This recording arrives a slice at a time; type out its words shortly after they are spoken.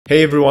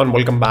Hey everyone,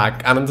 welcome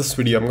back. And in this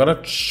video, I'm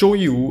gonna show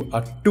you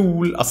a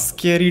tool, a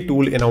scary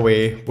tool in a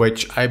way,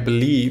 which I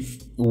believe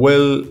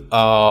will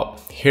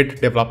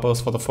hit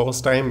developers for the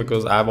first time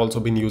because I've also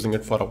been using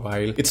it for a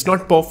while. It's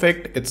not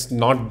perfect, it's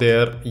not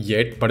there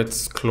yet, but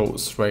it's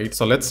close, right?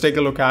 So let's take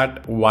a look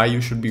at why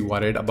you should be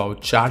worried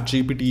about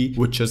ChatGPT,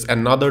 which is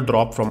another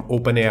drop from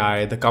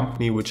OpenAI, the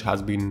company which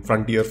has been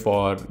frontier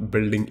for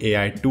building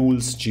AI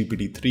tools,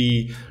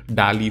 GPT-3,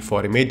 DALL-E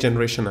for image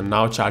generation, and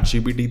now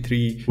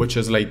ChatGPT-3, which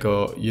is like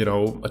a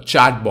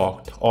chat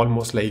bot,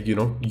 almost like,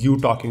 you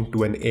talking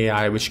to an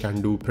AI which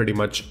can do pretty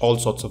much all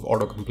sorts of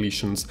auto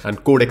completions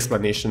and code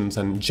explanations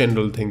and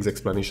general things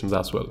explanations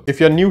as well. If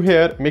you're new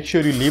here, make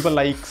sure you leave a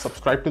like,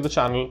 subscribe to the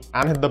channel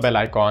and hit the bell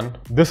icon.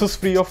 This is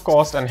free of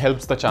cost and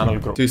helps the channel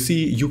grow. So you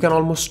see, you can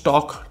almost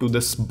talk to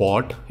this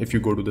bot. If you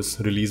go to this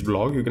release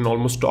blog, you can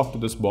almost talk to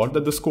this bot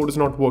that this code is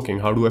not working.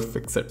 How do I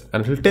fix it?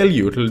 And it'll tell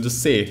you, it'll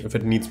just say if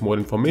it needs more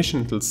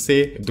information, it'll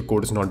say if the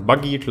code is not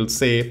buggy, it'll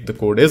say if the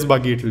code is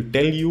buggy, it'll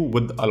tell you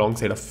with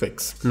alongside a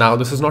fix. Now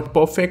this is not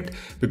perfect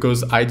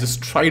because I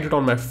just tried it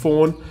on my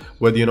phone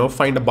with,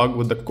 find a bug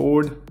with the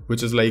code,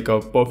 which is like a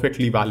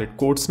perfectly valid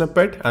code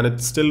snippet, and it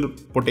still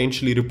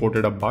potentially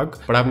reported a bug,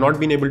 but I've not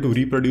been able to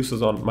reproduce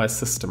this on my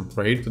system,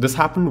 right? So this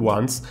happened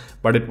once,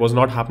 but it was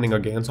not happening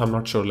again. So I'm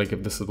not sure like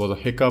if this was a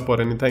hiccup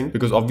or anything,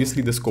 because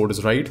obviously this code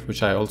is right,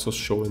 which I also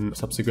show in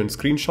subsequent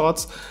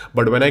screenshots.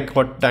 But when I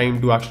got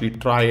time to actually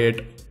try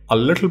it a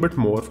little bit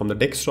more from the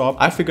desktop,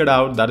 I figured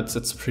out that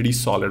it's pretty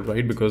solid,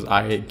 right? Because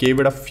I gave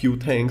it a few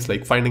things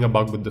like finding a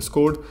bug with this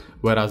code,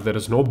 whereas there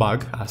is no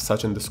bug as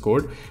such in this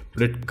code,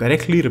 but it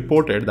correctly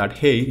reported that,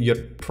 hey,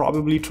 you're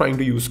probably trying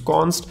to use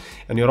const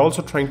and you're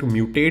also trying to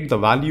mutate the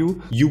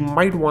value. You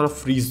might want to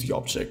freeze the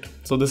object.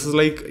 So this is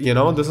like,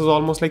 this is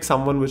almost like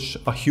someone which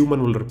a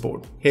human will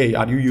report. Hey,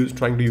 are you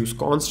trying to use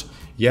const?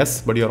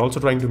 Yes, but you're also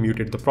trying to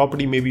mutate the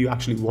property. Maybe you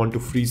actually want to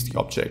freeze the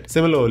object.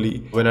 Similarly,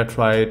 when I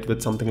try it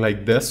with something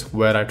like this,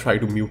 where I try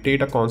to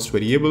mutate a const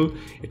variable,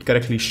 it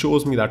correctly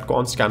shows me that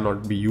const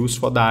cannot be used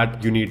for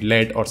that. You need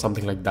let or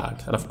something like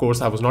that. And of course,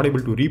 I was not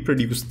able to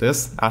reproduce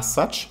this as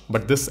such,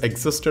 but this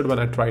existed when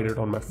I tried it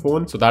on my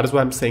phone. So that is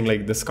why I'm saying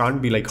like this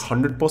can't be like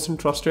 100%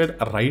 trusted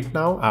right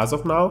now, as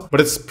of now,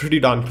 but it's pretty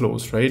darn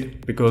close,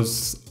 right?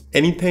 Because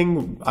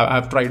anything,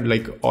 I've tried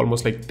like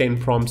almost like 10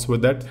 prompts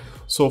with it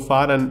so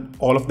far, and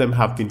all of them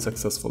have been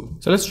successful.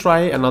 So let's try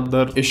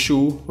another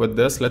issue with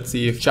this. Let's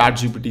see if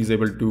ChatGPT is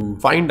able to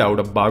find out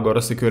a bug or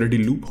a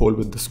security loophole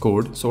with this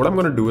code. So what I'm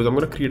going to do is I'm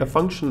going to create a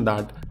function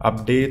that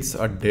updates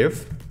a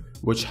div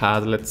which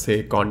has, let's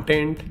say,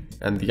 content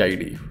and the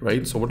ID,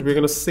 right? So what we're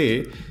going to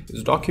say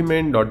is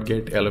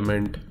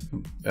document.getElement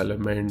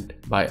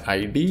by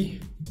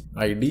ID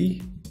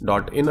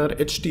dot inner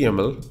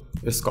HTML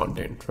is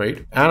content, right?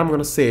 And I'm going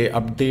to say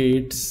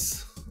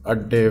updates a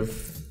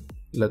div,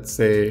 let's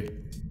say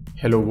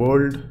hello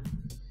world,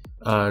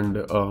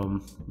 and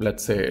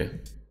let's say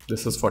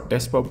this is for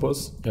test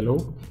purpose,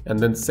 hello. And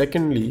then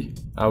secondly,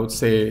 I would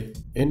say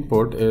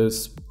input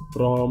is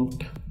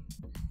prompt,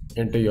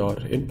 enter your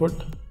input.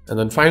 And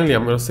then finally,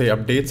 I'm going to say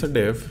updates a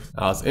div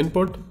as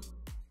input,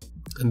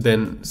 and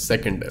then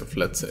second div,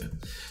 let's say.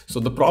 So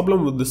the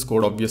problem with this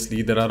code,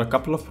 obviously, there are a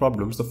couple of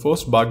problems. The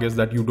first bug is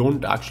that you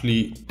don't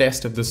actually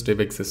test if this div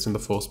exists in the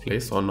first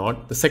place or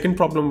not. The second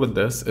problem with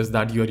this is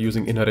that you are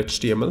using inner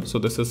HTML. So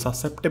this is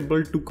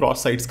susceptible to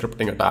cross-site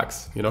scripting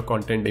attacks,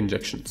 content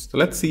injections. So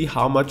let's see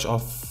how much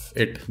of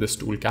this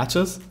tool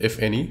catches, if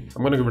any.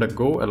 I'm going to give it a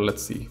go and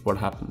let's see what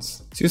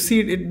happens. So you see,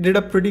 it did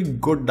a pretty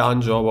good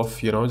darn job of,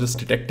 just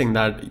detecting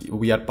that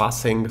we are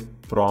passing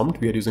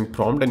prompt, we are using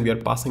prompt and we are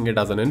passing it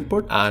as an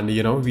input, and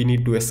we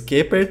need to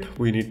escape it,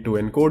 we need to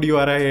encode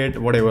URI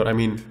it, whatever. I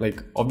mean,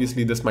 like,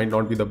 obviously this might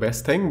not be the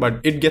best thing, but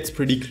it gets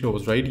pretty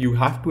close, right? You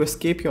have to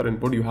escape your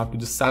input, you have to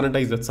just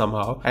sanitize it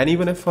somehow. And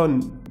even if a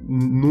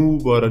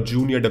noob or a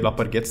junior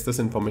developer gets this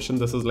information,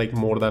 this is like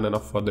more than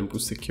enough for them to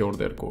secure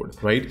their code,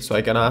 right? So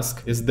I can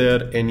ask, is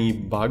there any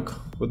bug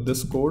with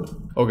this code?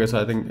 Okay, so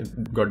I think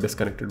it got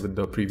disconnected with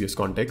the previous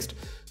context.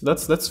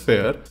 That's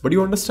fair, but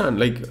you understand,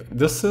 like,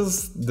 this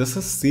is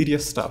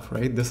serious stuff,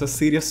 right? This is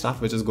serious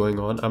stuff which is going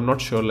on. I'm not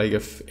sure like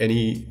if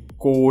any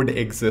code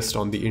exists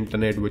on the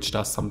internet which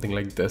does something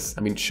like this.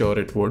 I mean, sure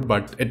it would,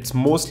 but it's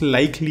most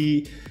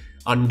likely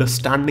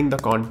understanding the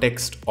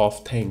context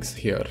of things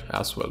here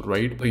as well,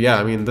 right? So yeah,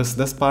 I mean,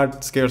 this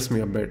part scares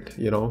me a bit,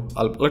 a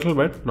little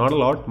bit, not a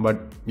lot,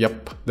 but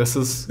yep, this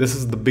is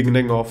the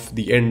beginning of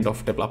the end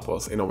of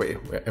developers in a way,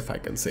 if I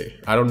can say.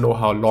 I don't know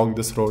how long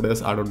this road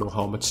is, I don't know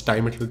how much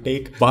time it will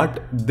take,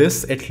 but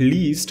this at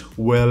least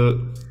will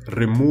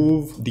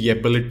remove the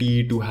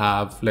ability to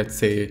have, let's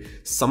say,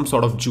 some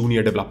sort of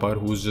junior developer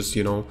who's just,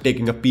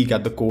 taking a peek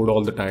at the code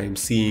all the time,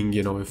 seeing,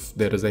 if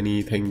there is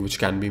anything which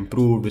can be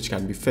improved, which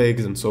can be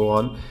fixed, and so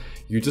on.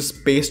 You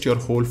just paste your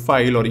whole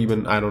file, or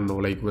even, I don't know,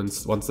 like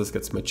once this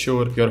gets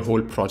mature, your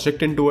whole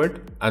project into it,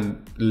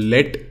 and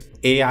let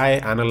AI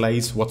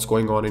analyze what's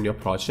going on in your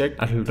project,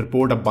 and it'll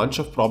report a bunch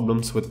of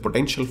problems with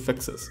potential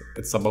fixes.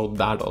 It's about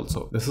that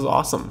also. This is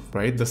awesome,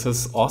 right? This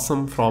is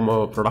awesome from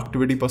a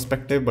productivity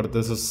perspective, but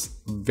this is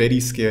very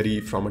scary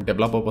from a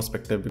developer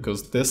perspective,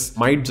 because this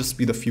might just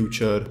be the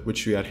future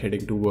which we are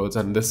heading towards,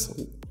 and this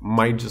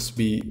might just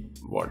be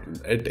what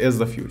it is,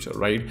 the future,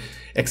 right?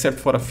 Except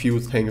for a few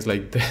things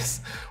like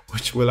this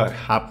which will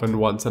happen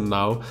once and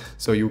now,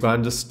 so you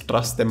can't just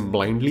trust them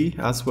blindly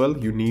as well.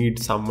 You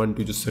need someone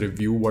to just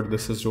review what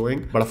this is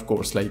doing, but of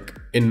course, like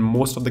in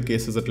most of the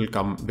cases it will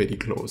come very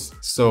close.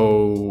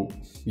 So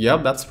yeah,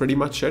 that's pretty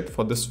much it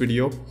for this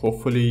video.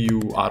 Hopefully you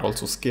are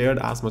also scared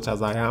as much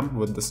as I am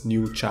with this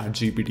new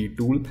ChatGPT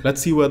tool.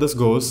 Let's see where this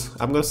goes.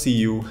 I'm gonna see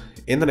you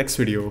in the next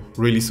video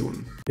really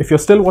soon. If you're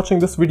still watching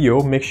this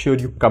video, make sure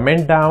you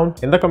comment down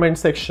in the comment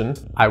section,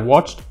 I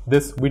watched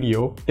this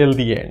video till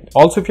the end.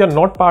 Also, if you're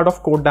not part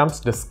of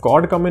CodeDamm's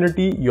Discord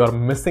community, you're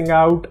missing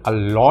out a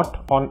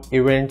lot on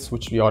events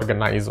which we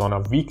organize on a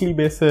weekly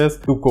basis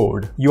to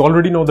code. You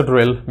already know the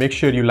drill. Make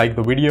sure you like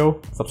the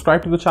video,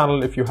 subscribe to the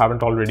channel if you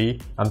haven't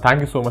already, and thank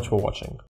you so much for watching.